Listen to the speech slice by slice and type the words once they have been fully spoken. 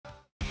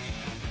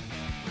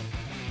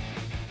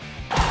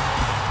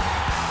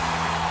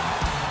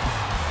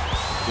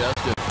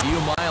Just a few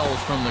miles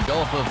from the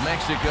Gulf of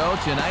Mexico,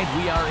 tonight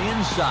we are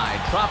inside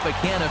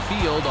Tropicana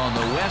Field on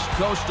the west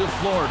coast of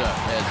Florida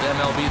as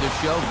MLB The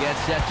Show gets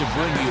set to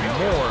bring you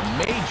more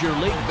Major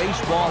League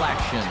Baseball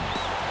action.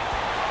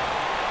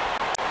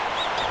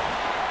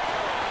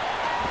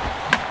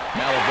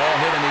 Now a ball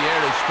hit in the air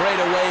to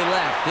straightaway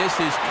left. This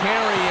is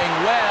carrying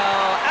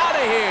well out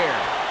of here.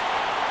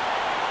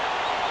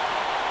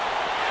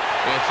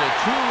 It's a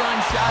two-run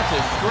shot to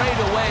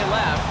straightaway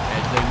left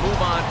as they move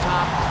on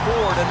top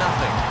 4-0.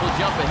 We'll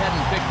jump ahead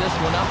and pick this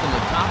one up in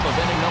the top of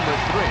inning number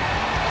 3.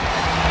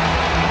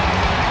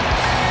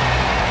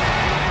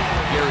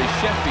 Gary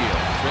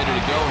Sheffield ready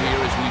to go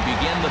here as we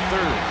begin the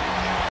 3rd.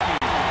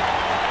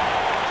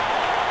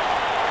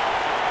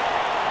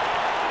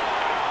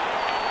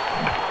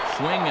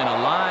 Swing and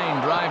a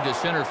line drive to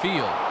center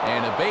field.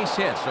 And a base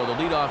hit, so the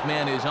leadoff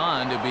man is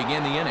on to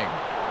begin the inning.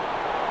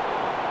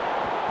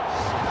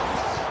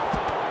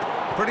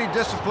 Pretty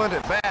disciplined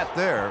at bat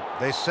there.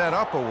 They set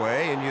up a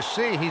way, and you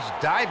see he's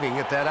diving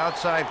at that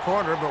outside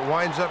corner, but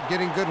winds up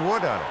getting good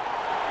wood on it.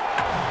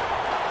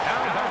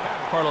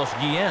 Carlos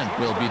Guillen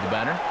will be the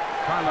batter.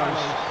 Carlos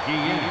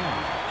Guillen.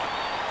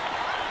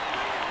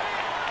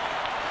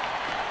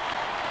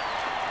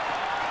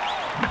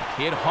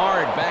 Hit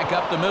hard back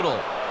up the middle.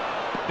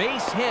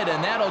 Base hit,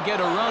 and that'll get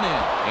a run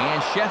in.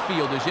 And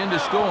Sheffield is in to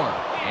score.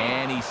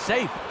 And he's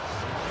safe.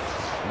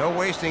 No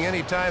wasting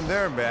any time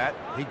there, Matt.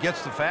 He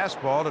gets the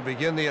fastball to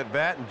begin the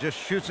at-bat and just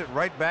shoots it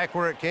right back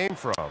where it came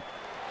from.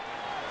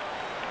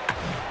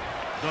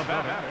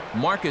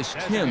 Marcus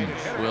Timms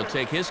will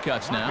take his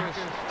cuts now.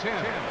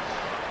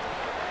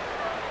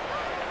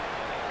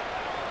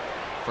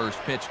 First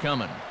pitch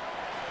coming.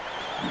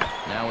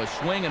 Now a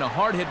swing and a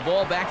hard hit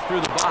ball back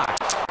through the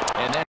box.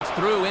 And that's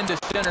through into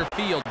center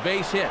field.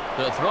 Base hit.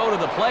 The throw to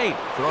the plate.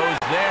 Throws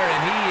there,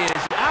 and he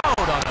is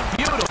out on a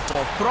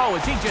beautiful throw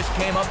as he just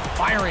came up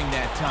firing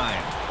that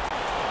time.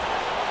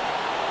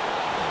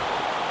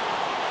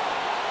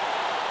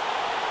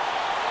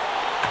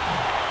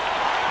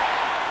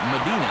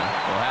 Medina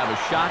will have a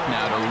shot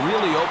now to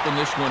really open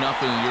this one up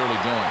in the early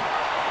going.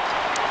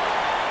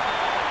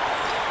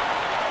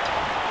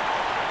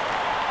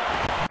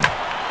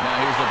 Now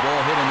here's the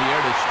ball hit in the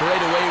air to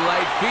straightaway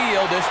right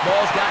field. This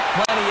ball's got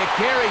plenty of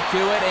carry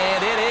to it,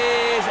 and it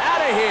is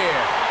out of here.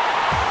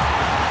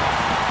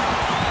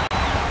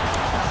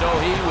 So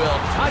he will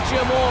touch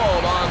him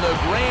all on the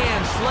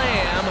grand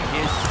slam,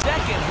 his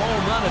second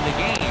home run of the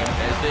game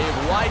as they've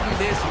widened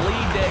this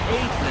lead to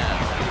 8 now.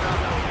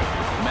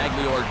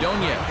 Magley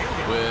Ordonez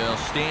will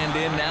stand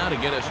in now to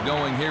get us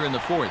going here in the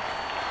 4th.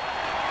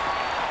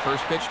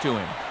 First pitch to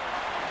him.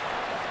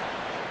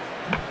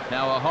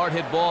 Now a hard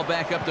hit ball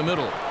back up the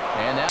middle,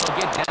 and that'll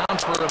get down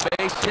for a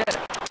base hit.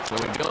 So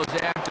he goes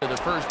after the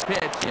first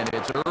pitch, and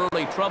it's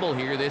early trouble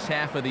here this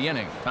half of the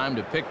inning. Time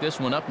to pick this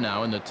one up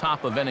now in the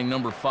top of inning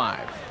number 5.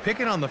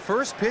 Picking on the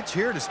first pitch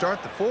here to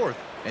start the 4th,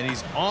 and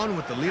he's on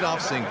with the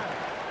leadoff single.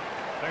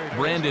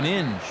 Brandon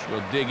Inge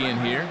will dig in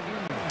here.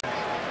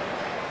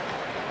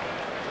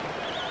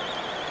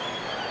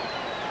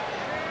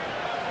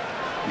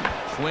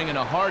 Swinging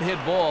a hard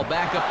hit ball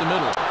back up the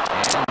middle.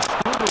 And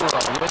Scooter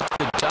with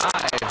the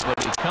dive, but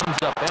it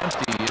comes up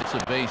empty. It's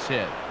a base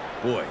hit.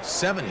 Boy,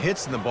 7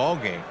 hits in the ball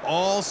game,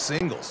 all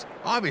singles.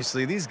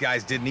 Obviously, these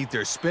guys didn't eat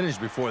their spinach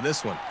before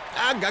this one.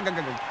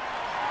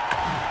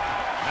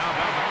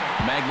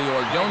 Magley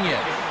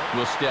Ordonez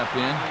will step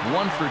in,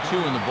 1 for 2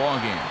 in the ball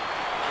game.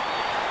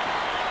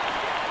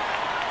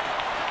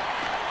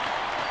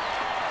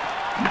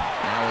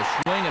 Now a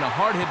swing and a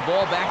hard hit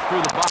ball back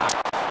through the box.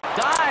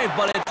 Dive,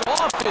 but it's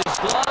off his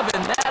glove,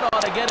 and that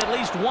ought to get at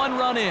least 1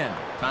 run in.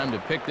 Time to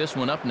pick this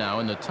one up now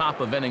in the top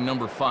of inning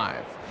number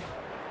 5.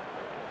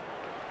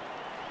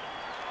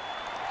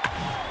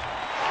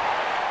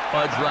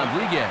 Pudge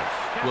Rodriguez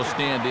will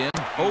stand in,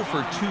 0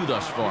 for 2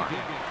 thus far.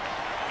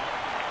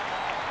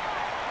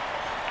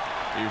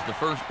 Here's the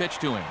first pitch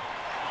to him.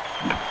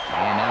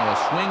 And now a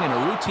swing and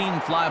a routine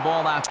fly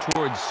ball out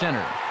towards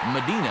center.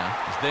 Medina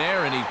is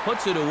there, and he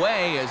puts it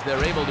away as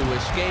they're able to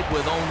escape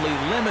with only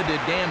limited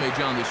damage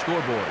on the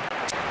scoreboard.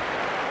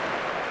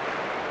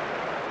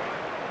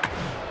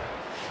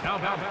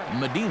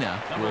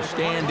 Medina will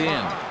stand in.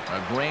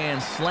 A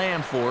grand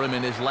slam for him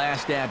in his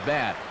last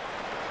at-bat.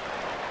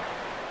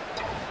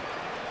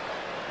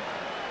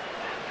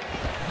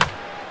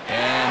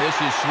 And this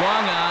is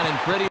swung on and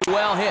pretty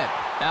well hit.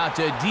 Out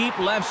to deep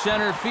left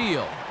center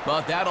field.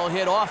 But that'll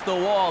hit off the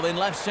wall in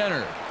left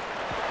center.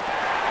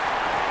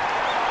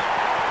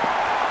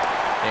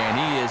 And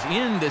he is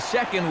into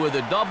second with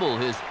a double,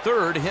 his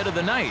 3rd hit of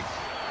the night.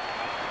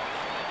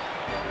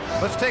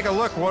 Let's take a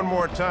look one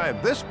more time.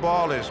 This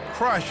ball is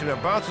crushed, and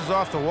it bounces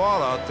off the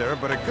wall out there,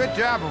 but a good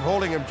job of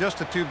holding him just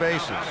to 2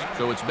 bases.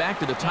 So it's back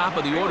to the top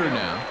of the order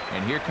now,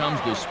 and here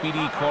comes the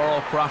speedy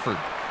Carl Crawford.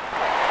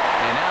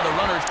 And now the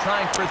runner's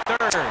trying for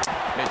 3rd.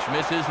 Pitch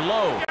misses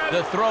low.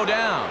 The throw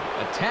down.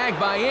 A tag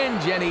by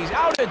Inge, and he's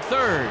out at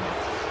 3rd.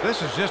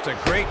 This is just a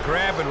great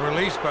grab and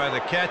release by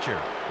the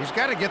catcher. He's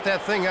got to get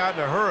that thing out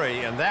in a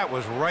hurry, and that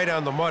was right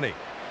on the money.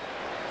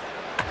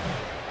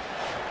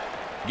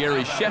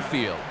 Gary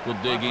Sheffield will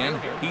dig in.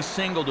 He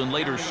singled and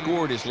later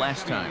scored his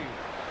last time.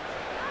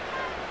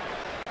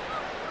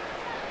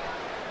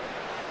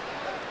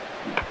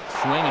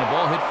 Swing and a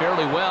ball hit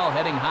fairly well,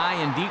 heading high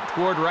and deep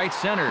toward right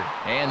center.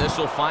 And this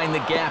will find the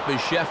gap as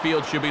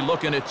Sheffield should be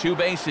looking at 2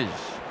 bases.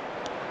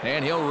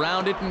 And he'll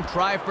round it and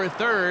try for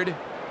third.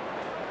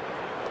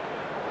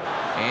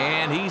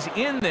 And he's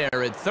in there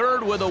at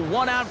third with a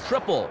 1-out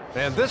triple.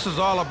 And this is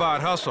all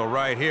about hustle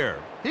right here.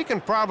 He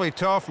can probably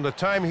tell from the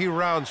time he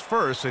rounds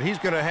first that he's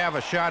going to have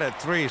a shot at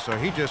 3, so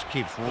he just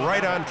keeps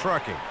right on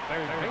trucking.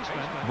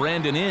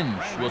 Brandon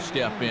Inge will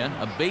step in,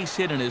 a base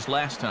hit in his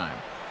last time.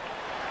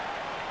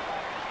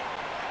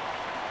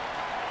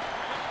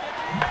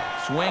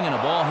 Swing and a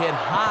ball hit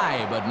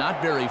high, but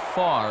not very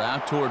far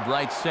out toward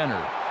right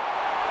center.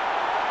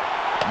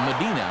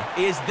 Medina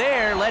is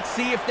there. Let's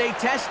see if they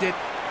test it.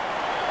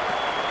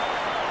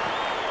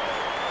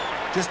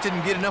 Just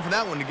didn't get enough of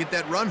that one to get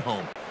that run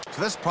home.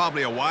 So that's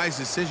probably a wise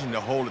decision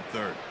to hold at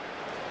third.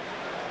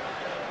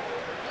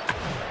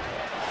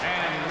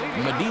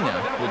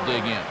 Medina will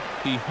dig in.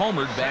 He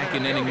homered back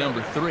in inning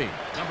number 3.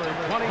 Number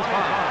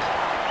 25.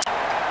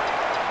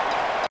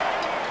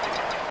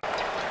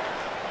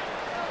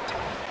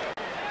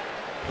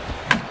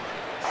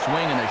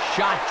 Swing and a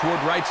shot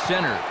toward right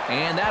center.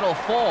 And that'll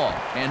fall.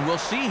 And we'll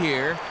see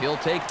here. He'll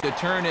take the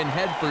turn and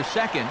head for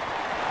second.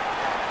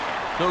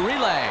 The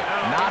relay,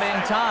 not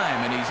in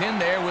time, and he's in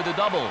there with a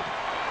double.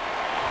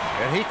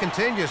 And he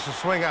continues to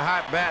swing a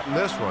hot bat in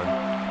this one.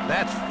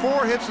 That's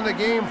 4 hits in the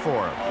game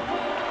for him.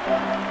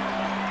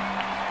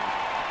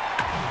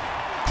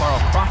 Carl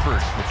Crawford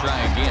will try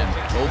again.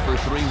 0 for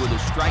 3 with a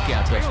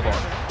strikeout thus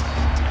far.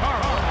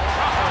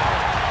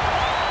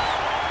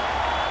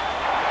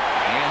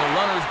 And the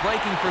runner's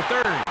breaking for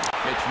third.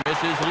 Pitch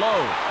misses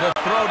low. The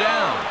throw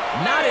down.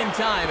 Not in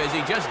time as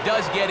he just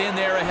does get in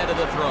there ahead of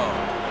the throw.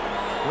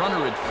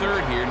 Runner at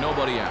third here,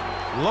 nobody out.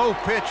 Low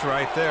pitch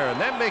right there, and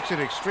that makes it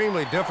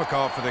extremely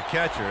difficult for the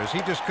catcher as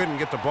he just couldn't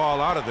get the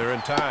ball out of there in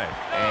time.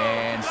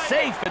 And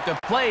safe at the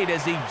plate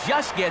as he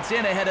just gets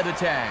in ahead of the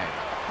tag.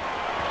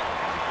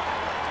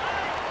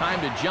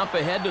 Time to jump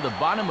ahead to the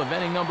bottom of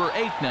inning number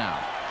 8 now.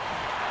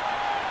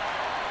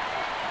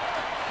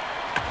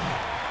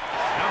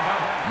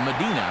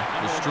 Medina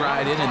will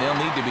stride in, and they'll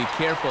need to be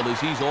careful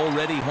as he's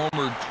already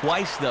homered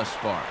twice thus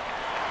far.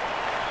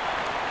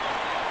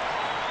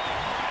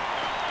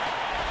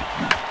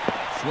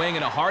 Swing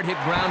and a hard-hit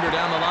grounder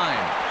down the line.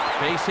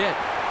 Base hit.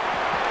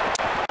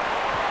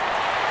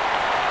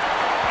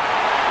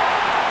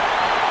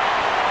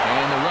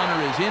 And the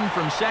runner is in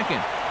from second.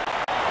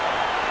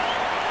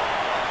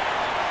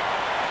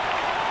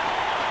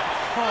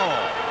 Oh,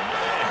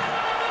 man.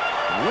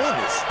 When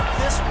is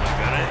this one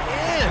going to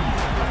end?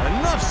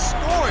 Enough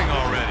scoring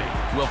already.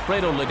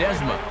 Wilfredo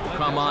Ledesma will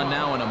come on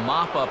now in a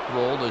mop-up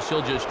role as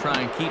he'll just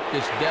try and keep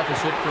this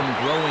deficit from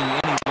growing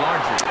any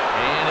larger.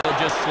 And he'll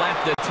just slap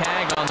the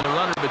tag on the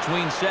runner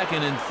between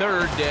second and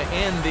third to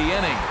end the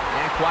inning.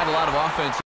 And quite a lot of offense